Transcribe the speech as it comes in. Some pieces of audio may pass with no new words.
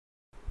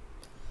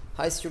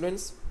Hi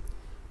students,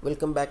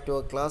 welcome back to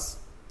our class.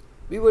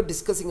 We were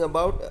discussing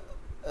about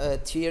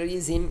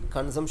theories in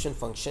consumption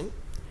function.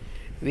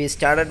 We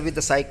started with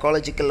the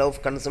psychological law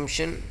of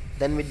consumption,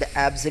 then with the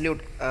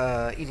absolute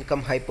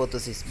income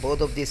hypothesis.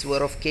 Both of these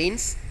were of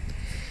Keynes.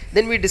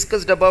 Then we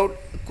discussed about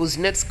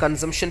Kuznets'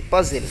 consumption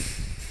puzzle,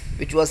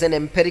 which was an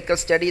empirical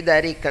study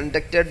that he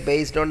conducted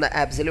based on the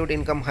absolute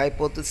income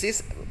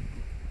hypothesis,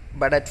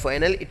 but at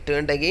final it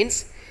turned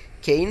against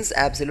Keynes'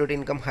 absolute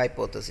income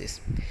hypothesis.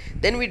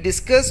 Then we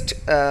discussed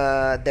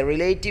the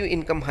relative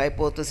income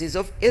hypothesis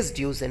of S.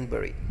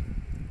 Duesenberry.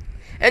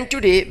 And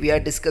today we are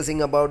discussing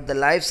about the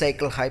life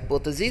cycle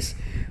hypothesis,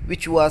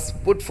 which was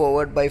put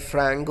forward by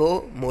Franco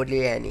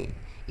Modigliani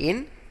in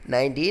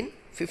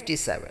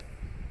 1957.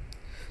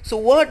 So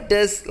what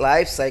does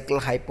life cycle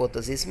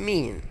hypothesis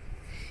mean?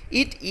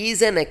 It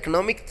is an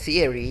economic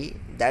theory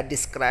that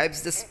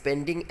describes the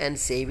spending and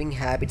saving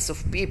habits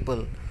of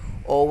people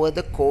over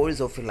the course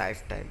of a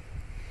lifetime.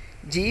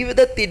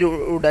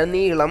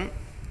 ജീവിതത്തിലുടനീളം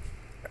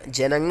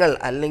ജനങ്ങൾ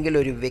അല്ലെങ്കിൽ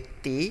ഒരു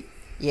വ്യക്തി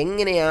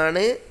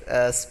എങ്ങനെയാണ്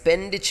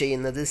spend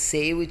ചെയ്യുന്നത്,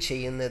 save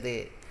ചെയ്യുന്നത്,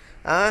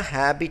 ആ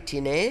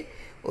ഹാബിറ്റിനെ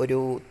ഒരു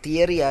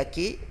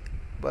തിയറിയാക്കി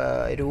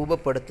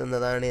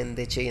രൂപപ്പെടുത്തുന്നതാണ്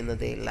എന്ത്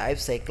ചെയ്യുന്നത്,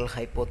 ലൈഫ് സൈക്കിൾ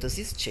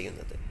ഹൈപ്പോത്തസിസ്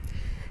ചെയ്യുന്നത്.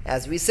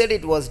 As we said,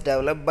 it was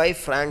developed by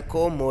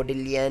Franco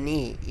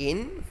Modigliani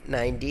in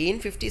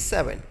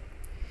 1957.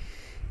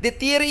 The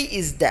theory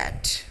is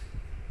that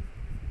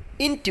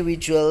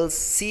individuals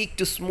seek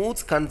to smooth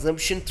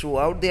consumption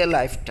throughout their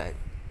lifetime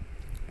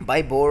by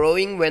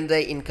borrowing when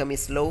their income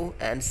is low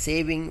and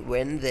saving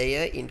when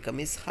their income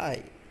is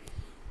high.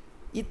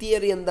 ഈ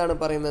theory എന്താണ്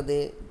പറയുന്നത്?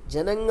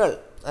 ജനങ്ങൾ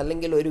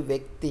അല്ലെങ്കിൽ ഒരു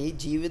വ്യക്തി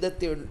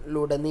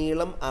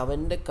ജീവിതത്തിലുടനീളം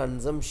അവൻ്റെ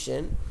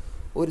consumption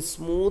ഒരു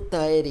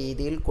സ്മൂത്തായ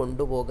രീതിയിൽ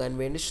കൊണ്ടുപോകാൻ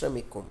വേണ്ടി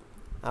ശ്രമിക്കും.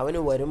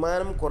 അവന്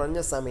വരുമാനം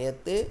കുറഞ്ഞ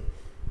സമയത്ത്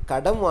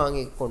കടം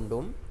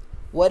വാങ്ങിക്കൊണ്ടും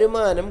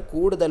വരുമാനം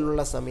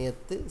കൂടുതലുള്ള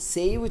സമയത്ത്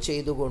സേവ്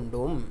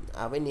ചെയ്തുകൊണ്ടും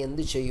അവൻ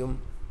എന്തു ചെയ്യും?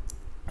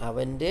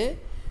 അവൻ്റെ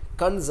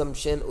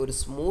കൺസംഷൻ ഒരു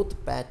സ്മൂത്ത്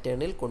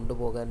പാറ്റേണിൽ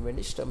കൊണ്ടുപോകാൻ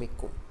വേണ്ടി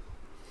ശ്രമിക്കും.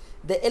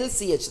 The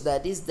LCH,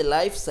 that is the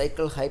life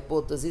cycle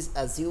hypothesis,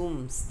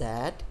 assumes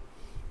that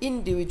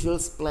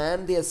individuals plan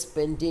their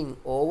spending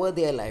over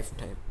their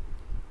lifetime.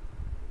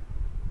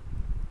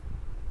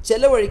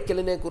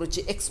 ചെലവഴിക്കലിനെ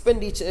കുറിച്ച്,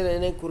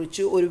 എക്സ്പെൻഡിച്ചറിനെ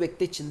കുറിച്ച് ഒരു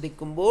വ്യക്തി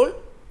ചിന്തിക്കുമ്പോൾ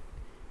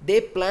they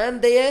plan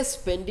their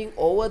spending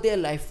over their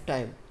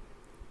lifetime.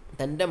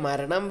 തൻ്റെ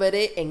മരണം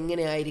വരെ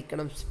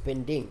എങ്ങനെയായിരിക്കണം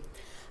സ്പെൻഡിങ്,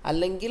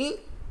 അല്ലെങ്കിൽ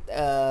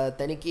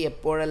തനിക്ക്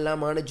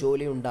എപ്പോഴെല്ലാമാണ്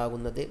ജോലി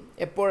ഉണ്ടാകുന്നത്,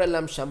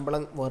 എപ്പോഴെല്ലാം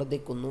ശമ്പളം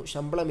വർദ്ധിക്കുന്നു,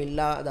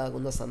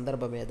 ശമ്പളമില്ലാതാകുന്ന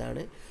സന്ദർഭം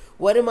ഏതാണ്,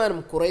 വരുമാനം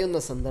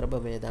കുറയുന്ന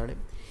സന്ദർഭം ഏതാണ്,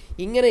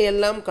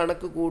 ഇങ്ങനെയെല്ലാം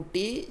കണക്ക്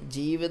കൂട്ടി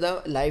ജീവിത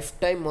ലൈഫ്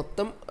ടൈം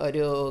മൊത്തം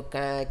ഒരു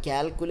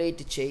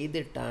കാൽക്കുലേറ്റ്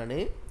ചെയ്തിട്ടാണ്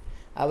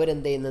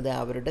അവരെന്ത് ചെയ്യുന്നത്,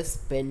 അവരുടെ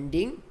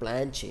സ്പെൻഡിങ്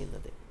പ്ലാൻ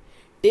ചെയ്യുന്നത്.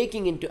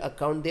 Taking in to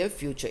account their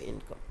future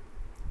income.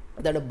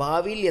 അതാണ്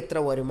ഭാവിയിൽ എത്ര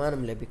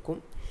വരുമാനം ലഭിക്കും,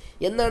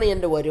 എന്നാണ്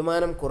എൻ്റെ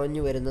വരുമാനം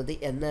കുറഞ്ഞു വരുന്നത്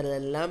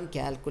എന്നതെല്ലാം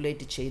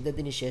കാൽക്കുലേറ്റ്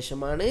ചെയ്തതിന്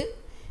ശേഷമാണ്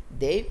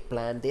ദേ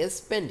plan their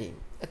spending.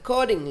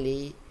 Accordingly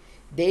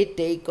they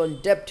take on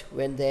ഡെപ്റ്റ്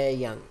when they are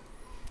young.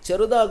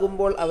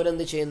 ചെറുതാകുമ്പോൾ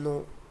അവരെന്ത് ചെയ്യുന്നു?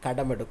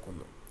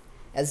 കടമെടുക്കുന്നു.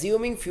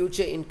 Assuming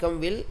future income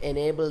will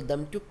enable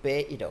them to pay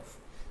it off.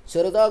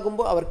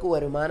 ചെറുതാകുമ്പോൾ അവർക്ക്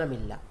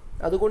വരുമാനമില്ല,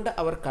 അതുകൊണ്ട്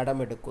അവർ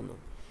കടമെടുക്കുന്നു.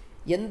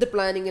 എന്ത്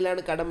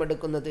പ്ലാനിങ്ങിലാണ്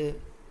കടമെടുക്കുന്നത്?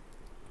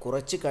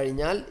 കുറച്ച്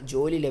കഴിഞ്ഞാൽ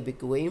ജോലി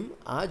ലഭിക്കുകയും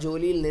ആ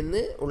ജോലിയിൽ നിന്ന്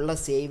ഉള്ള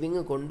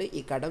സേവിങ് കൊണ്ട് ഈ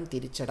കടം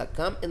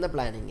തിരിച്ചടക്കാം എന്ന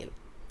പ്ലാനിങ്ങിൽ.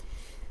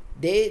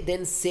 ദേ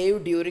then save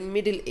during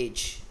middle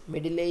age.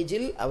 Middle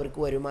ഏജിൽ അവർക്ക്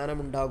വരുമാനം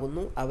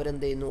ഉണ്ടാകുന്നു,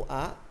 അവരെന്ത് ചെയ്യുന്നു?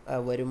 ആ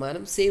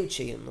വരുമാനം സേവ്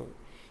ചെയ്യുന്നു.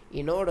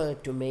 In order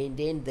to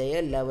maintain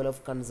there level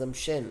of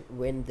consumption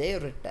when they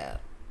retire.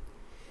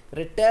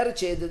 Retire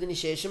ചെയ്തതിന്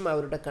ശേഷം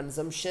അവരുടെ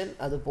കൺസംഷൻ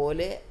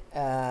അതുപോലെ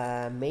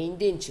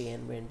മെയിൻറ്റെയിൻ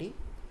ചെയ്യാൻ വേണ്ടി,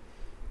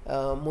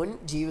 മുൻ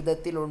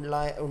ജീവിതത്തിൽ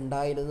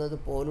ഉണ്ടായിരുന്നത്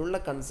പോലുള്ള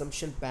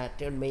കൺസംഷൻ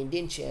പാറ്റേൺ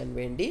മെയിൻറ്റെയിൻ ചെയ്യാൻ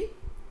വേണ്ടി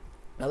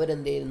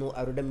അവരെന്ത് ചെയ്യുന്നു?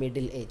 അവരുടെ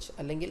മിഡിൽ ഏജ്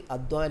അല്ലെങ്കിൽ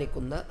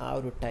അധ്വാനിക്കുന്ന ആ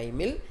ഒരു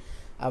ടൈമിൽ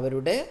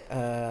അവരുടെ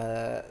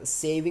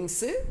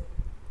സേവിങ്സ്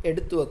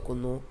എടുത്തു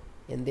വെക്കുന്നു.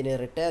 എന്തിന്?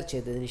 റിട്ടയർ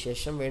ചെയ്തതിന്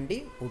ശേഷം വേണ്ടി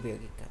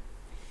ഉപയോഗിക്കാൻ.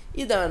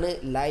 ഇതാണ്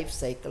ലൈഫ്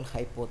സൈക്കിൾ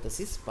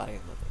ഹൈപ്പോത്തസിസ്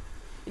പറയുന്നത്.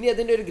 ഇനി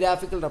അതിൻ്റെ ഒരു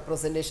ഗ്രാഫിക്കൽ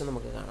റെപ്രസെൻറ്റേഷൻ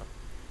നമുക്ക് കാണാം.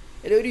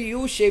 ഒരു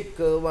യു ഷേപ്പ്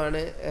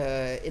കേർവാണ്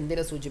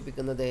എന്തിനെ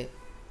സൂചിപ്പിക്കുന്നത്?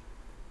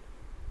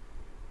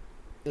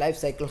 ലൈഫ്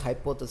സൈക്കിൾ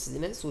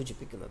ഹൈപ്പോത്തസിസിനെ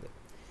സൂചിപ്പിക്കുന്നത്.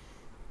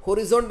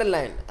 ഹൊറിസോണ്ടൽ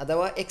ലൈൻ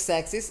അഥവാ X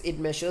axis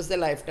it measures the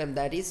life time,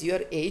 that is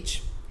your age,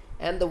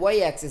 and the Y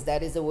axis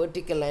that is the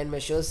vertical line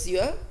measures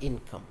your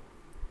income.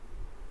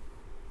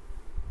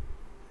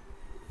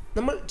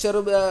 നമ്മൾ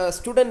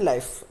student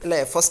life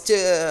അല്ലേ, first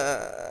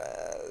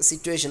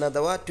situation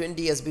അഥവാ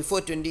 20 years, before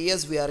 20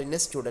 years we are in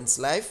a student's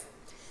life,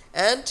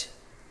 and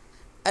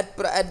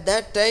at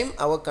that time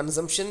our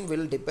consumption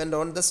will depend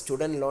on the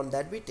student loan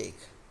that we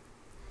take.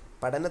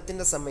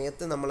 പഠനത്തിൻ്റെ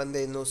സമയത്ത് നമ്മൾ എന്ത്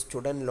ചെയ്യുന്നു?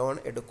 Student loan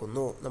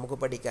എടുക്കുന്നു നമുക്ക്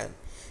പഠിക്കാൻ.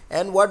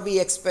 And what we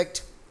expect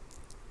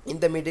in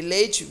the middle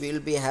age we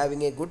will be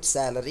having a good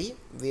salary,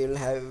 we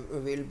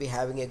will be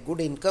having a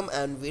good income,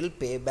 and we will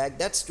pay back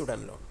that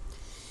student loan.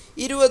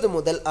 20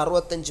 മുതൽ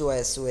 65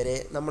 വയസ്സ് വരെ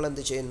നമ്മൾ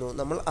എന്ത് ചെയ്യുന്നു?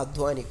 നമ്മൾ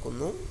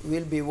അധ്വാനിക്കുന്നു.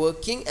 Will be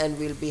working and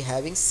will be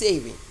having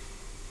saving.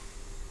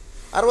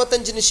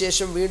 65-ന്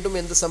ശേഷം വീണ്ടും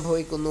എന്ത്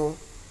സംഭവിക്കുന്നു?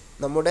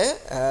 നമ്മുടെ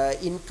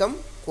ഇൻകം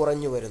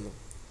കുറഞ്ഞു വരുന്നു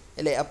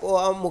അല്ലേ? അപ്പോൾ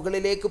ആ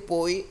മുകളിലേക്ക്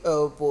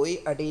പോയി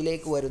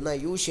അടിയിലേക്ക് വരുന്ന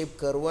യു ഷേപ്പ്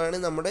കർവാണ്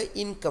നമ്മുടെ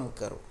ഇൻകം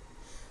കർവ്.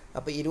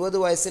 അപ്പോൾ 20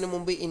 വയസ്സിന്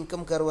മുമ്പ്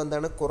ഇൻകം കർവ്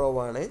എന്താണ്?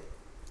 കുറവാണ്.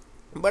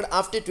 But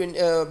after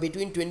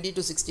between 20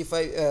 to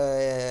 65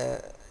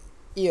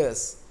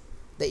 years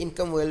the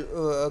income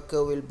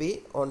curve will be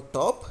on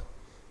top,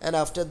 and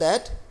after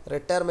that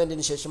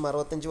റിട്ടയർമെൻറ്റിന് ശേഷം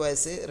 65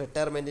 വയസ്സ്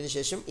റിട്ടയർമെൻറ്റിന്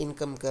ശേഷം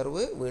ഇൻകം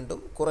കർവ് വീണ്ടും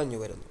കുറഞ്ഞു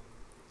വരുന്നു.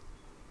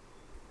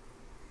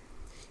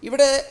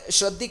 ഇവിടെ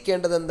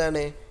ശ്രദ്ധിക്കേണ്ടത്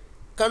എന്താണ്?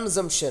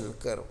 Consumption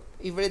curve.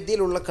 ഇവിടെ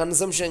ഇതിലുള്ള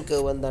കൺസംഷൻ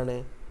കർവ് എന്താണ്?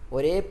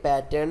 ഒരേ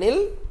പാറ്റേണിൽ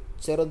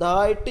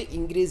ചെറുതായിട്ട്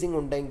ഇൻക്രീസിങ്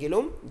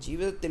ഉണ്ടെങ്കിലും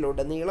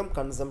ജീവിതത്തിലുടനീളം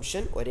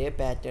കൺസംഷൻ ഒരേ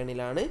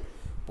പാറ്റേണിലാണ്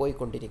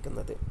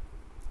പോയിക്കൊണ്ടിരിക്കുന്നത്.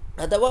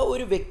 അഥവാ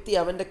ഒരു വ്യക്തി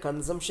അവൻ്റെ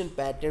കൺസംഷൻ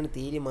പാറ്റേൺ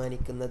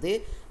തീരുമാനിക്കുന്നത്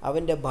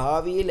അവൻ്റെ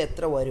ഭാവിയിൽ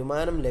എത്ര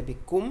വരുമാനം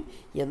ലഭിക്കും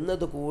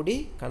എന്നതുകൂടി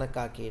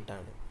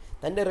കണക്കാക്കിയിട്ടാണ്.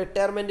 തൻ്റെ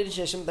റിട്ടയർമെൻറ്റിന്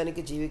ശേഷം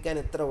തനിക്ക് ജീവിക്കാൻ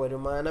എത്ര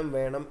വരുമാനം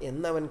വേണം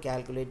എന്നവൻ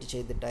കാൽക്കുലേറ്റ്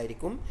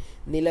ചെയ്തിട്ടായിരിക്കും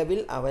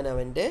നിലവിൽ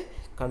അവൻ്റെ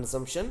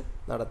കൺസംഷൻ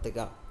നടത്തുക.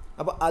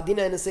 അപ്പോൾ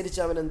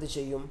അതിനനുസരിച്ച് അവൻ എന്ത്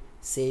ചെയ്യും?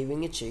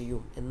 സേവിങ്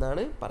ചെയ്യും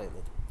എന്നാണ്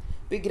പറയുന്നത്.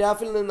 അപ്പോൾ ഈ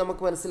ഗ്രാഫിൽ നിന്ന്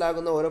നമുക്ക്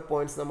മനസ്സിലാകുന്ന ഓരോ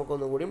പോയിൻറ്റ്സ്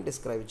നമുക്കൊന്നുകൂടിയും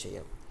ഡിസ്ക്രൈബ്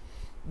ചെയ്യാം.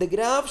 The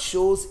graph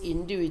shows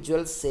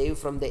individuals save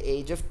from the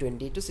age of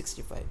 20 to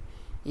 65.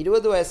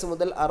 20 വയസ്സ്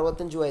മുതൽ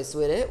 65 വയസ്സ്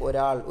വരെ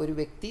ഒരു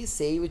വ്യക്തി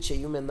സേവ്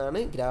ചെയ്യുമെന്നാണ്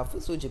ഗ്രാഫ്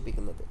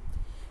സൂചിപ്പിക്കുന്നത്.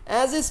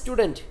 As A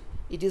student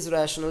it is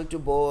rational to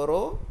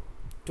borrow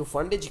to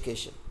fund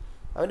education.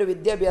 അവൻ്റെ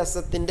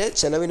വിദ്യാഭ്യാസത്തിൻ്റെ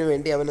ചെലവിന്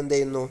വേണ്ടി അവൻ എന്ത്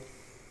ചെയ്യുന്നു?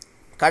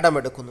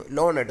 കടമെടുക്കുന്നു,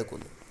 ലോൺ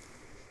എടുക്കുന്നു.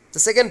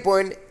 The second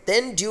point,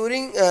 then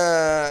during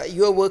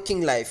your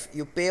working life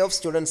you pay off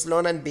students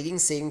loan and begin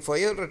saving for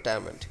your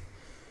retirement.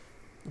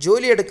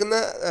 ജോലി എടുക്കുന്ന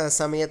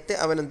സമയത്ത്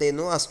അവൻ എന്ത്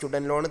ചെയ്യുന്നു? ആ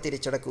സ്റ്റുഡൻറ്റ് ലോൺ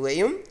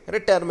തിരിച്ചടക്കുകയും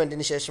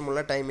റിട്ടയർമെൻറ്റിന്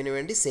ശേഷമുള്ള ടൈമിന്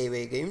വേണ്ടി സേവ്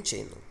ചെയ്യുകയും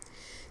ചെയ്യുന്നു.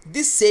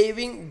 This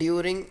saving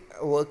during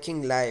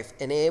working life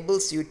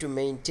enables U to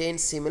maintain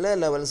similar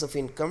levels of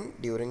income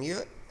during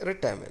your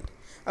retirement.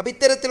 അപ്പോൾ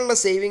ഇത്തരത്തിലുള്ള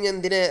സേവിങ്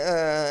എന്തിനെ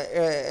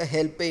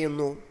ഹെൽപ്പ്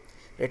ചെയ്യുന്നു?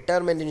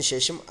 റിട്ടയർമെൻറ്റിന്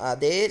ശേഷം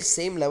അതേ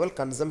സെയിം ലെവൽ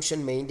കൺസംഷൻ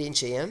മെയിൻറ്റെയിൻ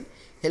ചെയ്യാൻ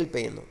ഹെൽപ്പ്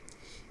ചെയ്യുന്നു.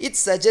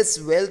 It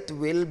suggest wealth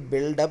will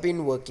build up in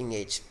working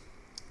age.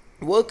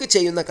 Work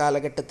ചെയ്യുന്ന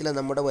കാലഘട്ടത്തിൽ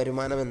നമ്മുടെ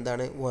വരുമാനം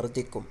എന്താണ്?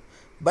 വർദ്ധിക്കും.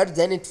 But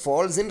then it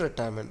false in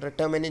retirement.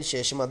 റിട്ടയർമെൻറ്റിന്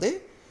ശേഷം അത്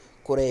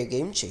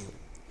കുറയുകയും ചെയ്യും.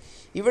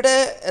 ഇവിടെ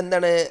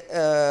എന്താണ്?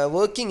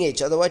 വർക്കിംഗ്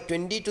ഏജ് അഥവാ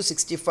 20 to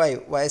 65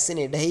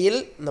 വയസ്സിനിടയിൽ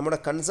നമ്മുടെ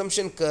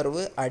കൺസംഷൻ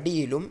കർവ്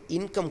അടിയിലും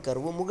ഇൻകം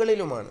കർവ്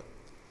മുകളിലുമാണ്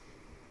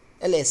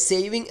അല്ലേ?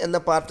 സേവിങ് എന്ന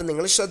പാർട്ട്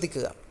നിങ്ങൾ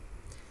ശ്രദ്ധിക്കുക.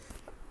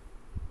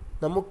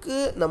 നമുക്ക്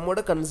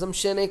നമ്മുടെ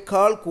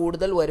കൺസംഷനേക്കാൾ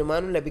കൂടുതൽ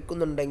വരുമാനം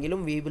ലഭിക്കുന്നുണ്ടെങ്കിലും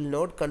we will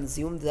not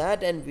consume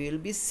that and we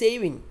will be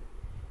saving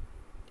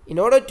in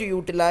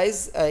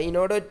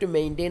order to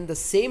maintain the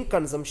same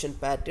consumption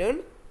pattern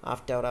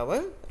after our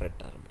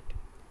retirement.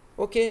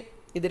 Okay,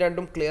 ഇത്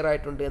രണ്ടും ക്ലിയർ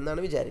ആയിട്ടുണ്ട്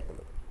എന്നാണ്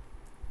വിചാരിക്കുന്നത്.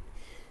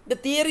 The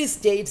theory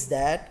states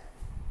that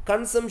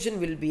consumption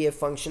will be a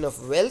function of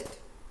wealth,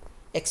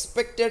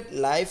 expected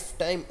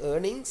lifetime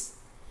earnings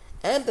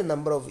and the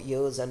number of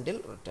years until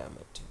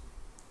retirement.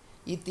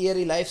 ഈ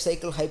theory life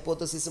cycle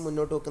hypothesis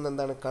മുന്നോട്ട് വെക്കുന്ന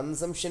എന്താണ്?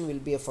 Consumption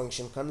will be A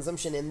function.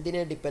 Consumption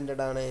എന്തിനെ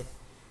depended ആണ്?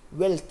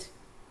 Wealth.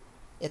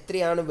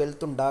 എത്രയാണ്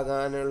wealth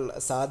ഉണ്ടാകാനുള്ള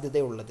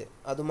സാധ്യതയുള്ളത്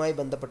അതുമായി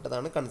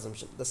ബന്ധപ്പെട്ടതാണ്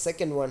consumption. The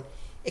second one,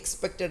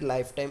 expected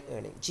life time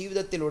earning.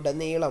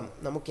 ജീവിതത്തിലുടനീളം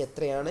നമുക്ക്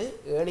എത്രയാണ്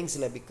ഏണിങ്സ്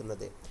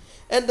ലഭിക്കുന്നത്.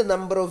 And the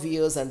number of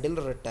years until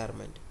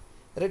retirement.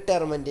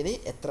 റിട്ടയർമെൻറ്റിന്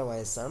എത്ര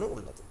വയസ്സാണ്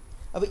ഉള്ളത്.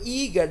 അപ്പോൾ ഈ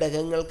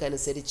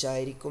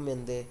ഘടകങ്ങൾക്കനുസരിച്ചായിരിക്കും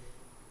എന്ത്?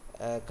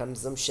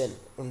 കൺസംഷൻ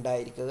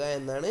ഉണ്ടായിരിക്കുക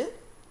എന്നാണ്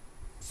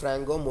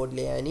ഫ്രാങ്കോ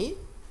മോഡിgliani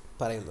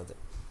പറയുന്നത്.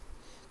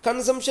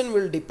 കൺസംഷൻ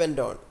വിൽ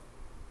ഡിപ്പെൻഡ് ഓൺ,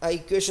 ആ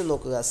ഇക്വേഷൻ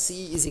നോക്കുക, C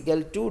 =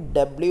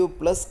 W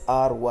 +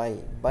 RY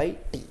 /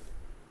 T.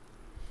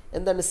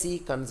 എന്താണ് C?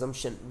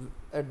 Consumption,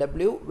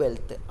 W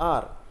wealth,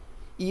 R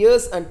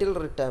years until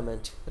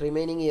retirement,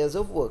 remaining years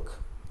of work,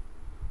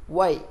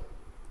 Y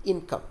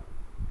income,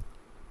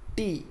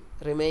 T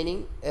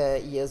remaining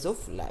years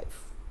of life.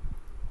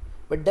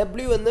 ഇപ്പോൾ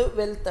W എന്ന്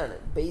വെൽത്താണ്.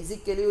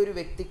 Basically ഒരു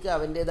വ്യക്തിക്ക്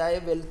അവൻ്റേതായ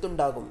wealth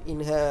ഉണ്ടാകും,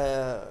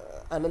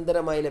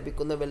 അനന്തരമായി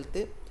ലഭിക്കുന്ന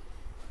wealth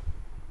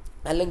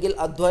അല്ലെങ്കിൽ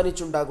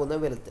അധ്വാനിച്ചുണ്ടാകുന്ന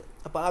വെൽത്ത്.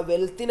 അപ്പോൾ ആ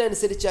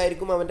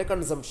വെൽത്തിനനുസരിച്ചായിരിക്കും അവൻ്റെ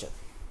കൺസംഷൻ.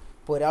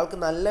 ഇപ്പോൾ ഒരാൾക്ക്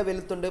നല്ല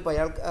വെൽത്തുണ്ട്, അപ്പോൾ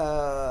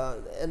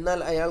എന്നാൽ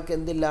അയാൾക്ക്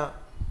എന്തില്ല?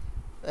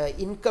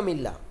 ഇൻകം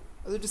ഇല്ല,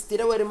 അതൊരു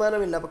സ്ഥിര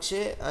വരുമാനമില്ല.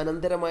 പക്ഷേ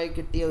അനന്തരമായി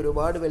കിട്ടിയ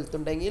ഒരുപാട്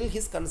വെൽത്തുണ്ടെങ്കിൽ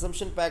his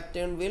consumption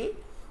pattern will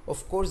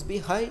of course B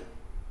high.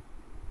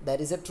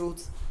 That is A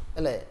truth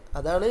അല്ലേ?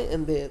 അതാണ്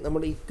എന്ത്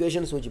നമ്മുടെ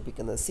ഇക്വേഷൻ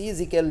സൂചിപ്പിക്കുന്നത്. C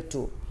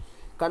 =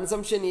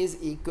 consumption is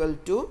equal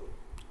to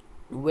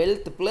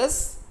wealth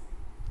plus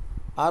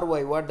RY.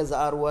 What does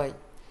RY?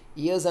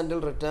 Years until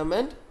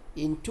retirement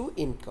into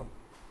income.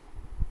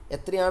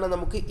 എത്രയാണ്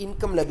നമുക്ക്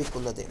ഇൻകം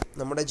ലഭിക്കുന്നത്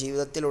നമ്മുടെ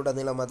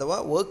ജീവിതത്തിലുടനീളം അഥവാ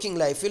വർക്കിംഗ്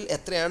ലൈഫിൽ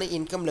എത്രയാണ്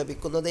ഇൻകം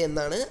ലഭിക്കുന്നത്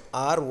എന്നാണ്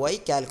RY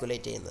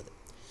കാൽക്കുലേറ്റ് ചെയ്യുന്നത്.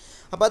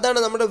 അപ്പോൾ അതാണ്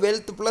നമ്മുടെ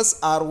wealth plus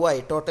RY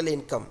total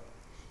income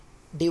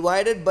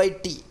divided by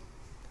t,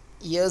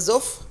 years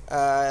of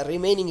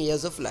remaining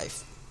years of life.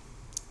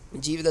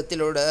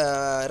 ജീവിതത്തിലൂടെ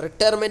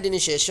റിട്ടയർമെൻറ്റിന്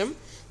ശേഷം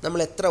നമ്മൾ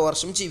എത്ര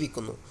വർഷം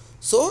ജീവിക്കുന്നു.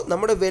 സോ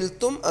നമ്മുടെ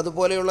വെൽത്തും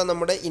അതുപോലെയുള്ള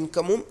നമ്മുടെ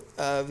ഇൻകമും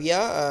V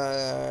R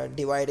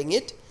dividing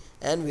it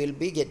and will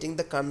be getting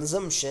the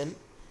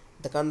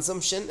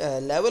consumption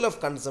level of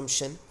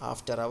consumption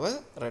after our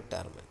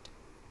retirement.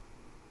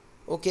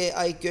 Okay,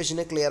 ആ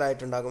ഇക്വേഷന് ക്ലിയർ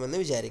ആയിട്ടുണ്ടാകുമെന്ന്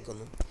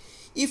വിചാരിക്കുന്നു.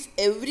 If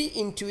every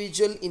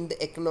individual in the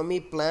economy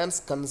plans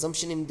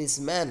consumption in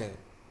this manor,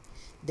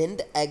 then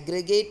the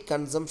aggregate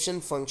consumption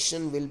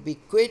function will be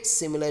quite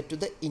similar to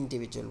the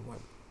individual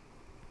one.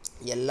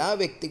 എല്ലാ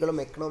വ്യക്തികളും,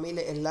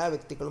 എക്കണോമിയിലെ എല്ലാ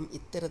വ്യക്തികളും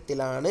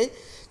ഇത്തരത്തിലാണ്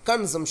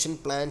consumption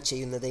plan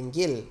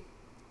ചെയ്യുന്നതെങ്കിൽ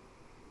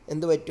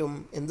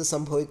എന്ത്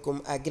സംഭവിക്കും?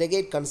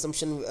 Aggregate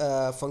consumption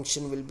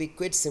function will be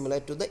quite similar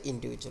to the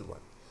individual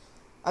one.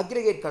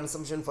 Aggregate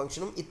consumption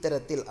ഫംഗ്ഷനും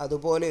ഇത്തരത്തിൽ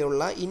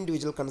അതുപോലെയുള്ള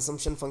ഇൻഡിവിജ്വൽ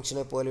കൺസംഷൻ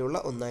ഫംഗ്ഷനെ പോലെയുള്ള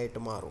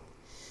ഒന്നായിട്ട് മാറും.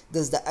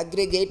 Thus the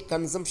aggregate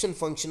consumption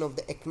function of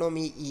the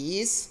economy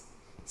is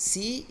C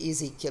is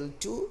equal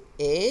to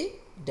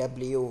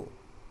AW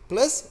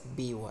plus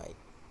BY,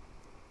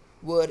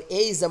 where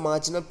A is the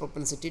marginal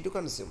propensity to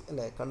consume.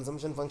 അല്ലേ,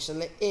 consumption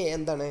ഫംഗ്ഷനിലെ A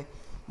എന്താണ്?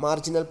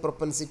 Marginal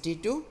propensity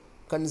to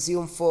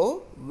consume for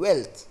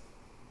wealth,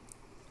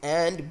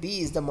 and B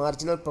is the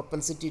marginal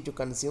propensity to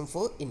consume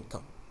for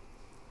income.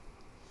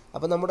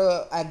 അപ്പോൾ നമ്മുടെ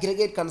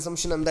aggregate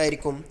consumption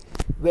എന്തായിരിക്കും?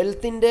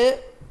 വെൽത്തിൻ്റെ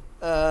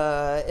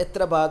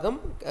എത്ര ഭാഗം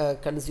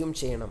consume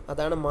ചെയ്യണം,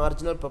 അതാണ്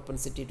marginal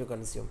propensity to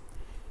consume.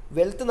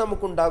 Wealth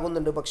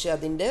നമുക്കുണ്ടാകുന്നുണ്ട്, പക്ഷേ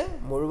അതിൻ്റെ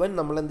മുഴുവൻ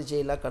നമ്മൾ എന്ത്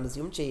ചെയ്യില്ല?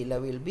 കൺസ്യൂം ചെയ്യില്ല.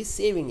 Will be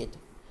saving it.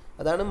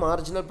 അതാണ്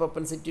marginal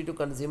propensity to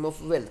consume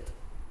of wealth.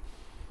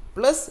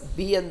 Plus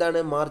B എന്താണ്?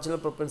 Marginal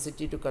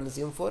propensity to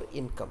consume four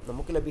income.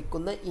 നമുക്ക്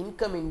ലഭിക്കുന്ന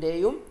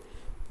ഇൻകമിൻ്റെയും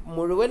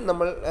മുഴുവൻ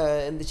നമ്മൾ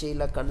എന്ത്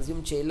ചെയ്യില്ല?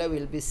 കൺസ്യൂം ചെയ്യില്ല.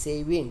 Will be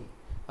saving.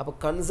 അപ്പോൾ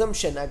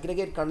കൺസംഷൻ,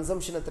 അഗ്രിഗേറ്റ്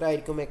കൺസംഷൻ എത്ര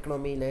ആയിരിക്കും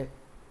എക്കണോമിയിൽ?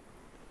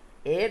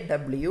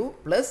 AW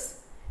plus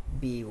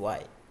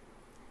BY.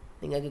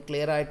 നിങ്ങൾക്ക്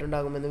ക്ലിയർ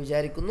ആയിട്ടുണ്ടാകുമെന്ന്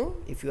വിചാരിക്കുന്നു.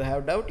 If you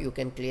have doubt you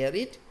can clear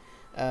it.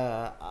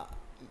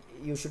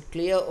 You should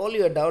clear all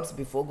your doubts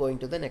before going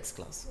to the next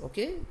class.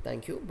 Okay,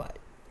 thank you, bye.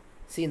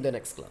 See you in the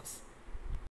next class.